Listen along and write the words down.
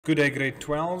Good day, grade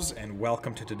 12s, and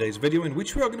welcome to today's video in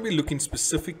which we are going to be looking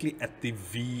specifically at the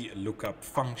VLOOKUP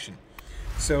function.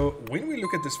 So when we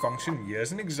look at this function,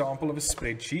 here's an example of a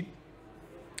spreadsheet.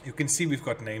 You can see we've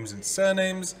got names and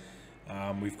surnames,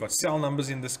 we've got cell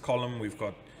numbers in this column, we've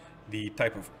got the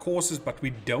type of courses, but we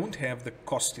don't have the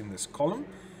cost in this column.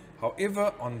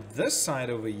 However, on this side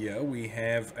over here, we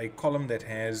have a column that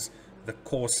has the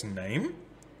course name,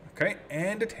 okay,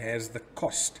 and it has the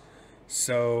cost.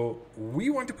 So we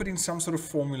want to put in some sort of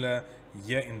formula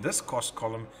here in this cost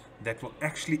column that will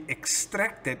actually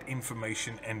extract that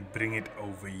information and bring it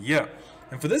over here.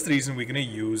 And for this reason, we're going to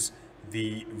use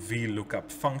the VLOOKUP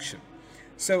function.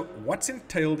 So what's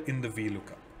entailed in the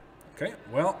VLOOKUP? Okay,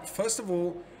 well, first of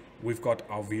all, we've got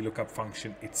our VLOOKUP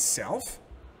function itself.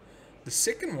 The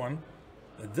second one,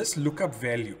 this lookup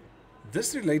value,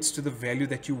 this relates to the value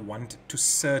that you want to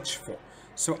search for.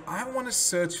 So I want to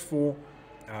search for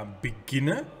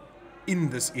beginner in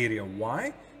this area.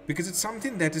 Why? Because it's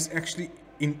something that is actually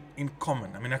in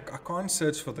common. I mean, I can't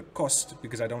search for the cost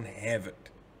because I don't have it.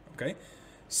 Okay,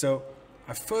 so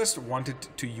I first wanted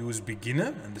to use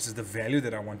beginner, and this is the value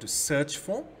that I want to search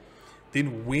for.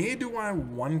 Then where do I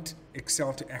want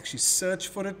Excel to actually search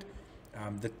for it?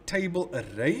 The table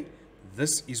array.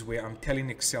 This is where I'm telling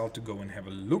Excel to go and have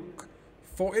a look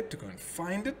for it, to go and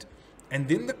find it. And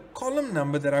then the column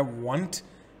number that I want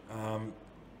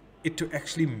it to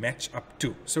actually match up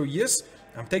to. So yes,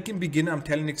 I'm taking beginner, I'm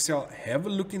telling Excel, have a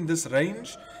look in this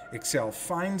range. Excel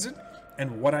finds it,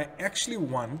 and what I actually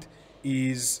want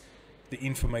is the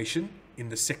information in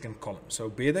the second column. So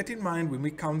bear that in mind when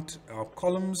we count our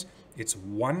columns. It's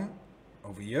 1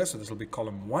 over here, so this will be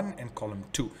column 1 and column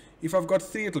 2. If I've got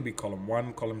 3, it'll be column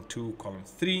 1, column 2, column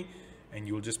 3, and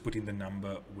you'll just put in the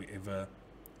number wherever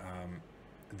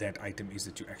that item is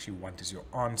that you actually want as your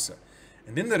answer.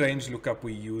 And then the range lookup,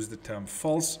 we use the term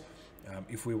false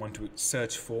if we want to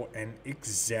search for an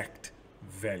exact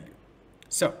value.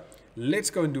 So let's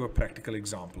go and do a practical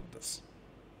example of this.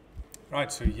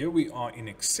 Right, so here we are in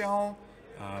Excel.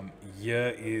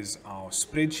 Here is our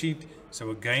spreadsheet. So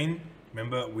again,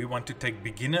 remember, we want to take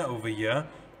beginner over here.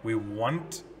 We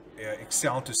want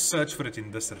Excel to search for it in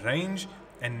this range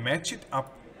and match it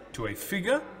up to a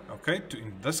figure, okay,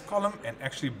 in this column, and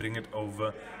actually bring it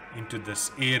over into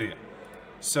this area.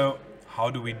 So how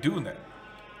do we do that?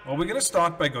 Well, we're going to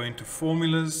start by going to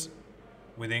formulas.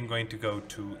 We're then going to go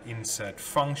to insert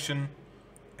function,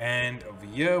 and over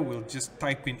here we'll just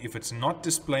type in, if it's not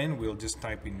displaying, we'll just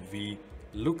type in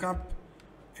VLOOKUP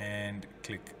and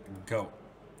click go.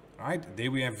 All right, there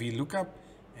we have VLOOKUP,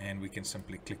 and we can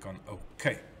simply click on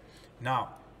OK.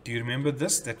 Now, do you remember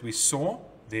this that we saw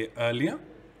there earlier?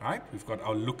 Right, we've got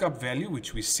our lookup value,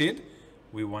 which we said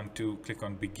we want to click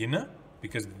on beginner,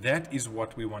 because that is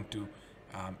what we want to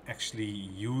actually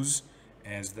use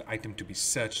as the item to be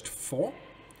searched for.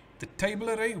 The table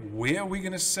array, where are we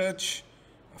going to search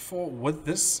for with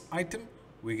this item?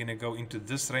 We're going to go into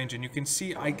this range, and you can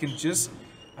see I can just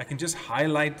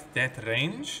highlight that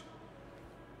range.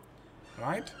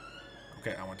 Right?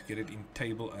 Okay, I want to get it in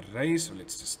table array, so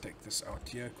let's just take this out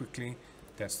here quickly.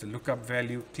 That's the lookup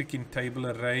value. Click in table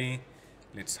array.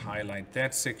 Let's highlight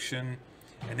that section.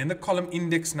 And then the column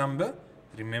index number,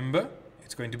 remember,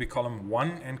 it's going to be column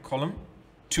 1 and column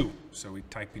 2. So we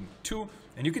type in 2.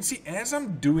 And you can see as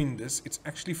I'm doing this, it's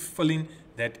actually filling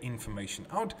that information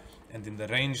out. And then the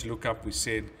range lookup, we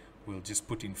said we'll just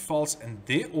put in false. And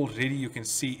there already you can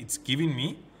see it's giving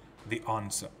me the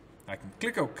answer. I can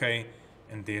click OK,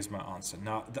 and there's my answer.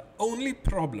 Now, the only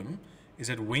problem is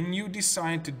that when you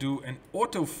decide to do an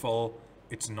autofill,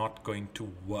 it's not going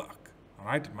to work. All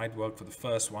right, it might work for the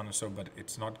first one or so, but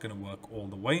it's not going to work all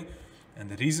the way.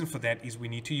 And the reason for that is we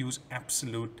need to use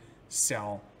absolute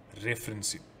cell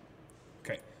referencing.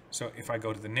 Okay, so if I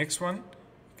go to the next one,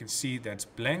 you can see that's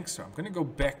blank. So I'm going to go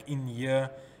back in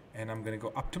here, and I'm going to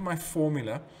go up to my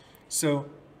formula. So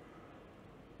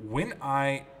when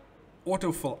I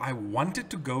autofill, I want it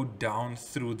to go down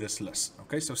through this list.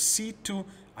 Okay, so C2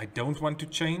 I don't want to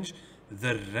change.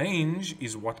 The range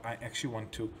is what I actually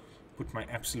want to put my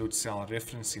absolute cell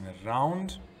referencing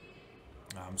around,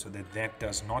 so that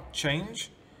does not change.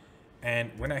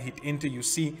 And when I hit enter, you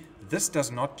see this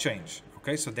does not change.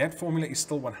 Okay, so that formula is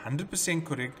still 100%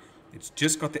 correct. It's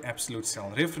just got the absolute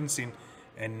cell referencing.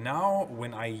 And now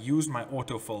when I use my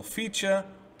autofill feature,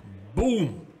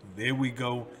 boom, there we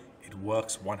go. It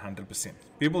works 100%.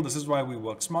 People, this is why we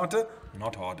work smarter,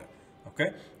 not harder.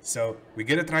 Okay, so we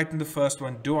get it right in the first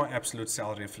one, do our absolute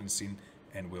cell referencing,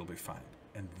 and we'll be fine.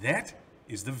 And that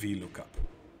is the VLOOKUP.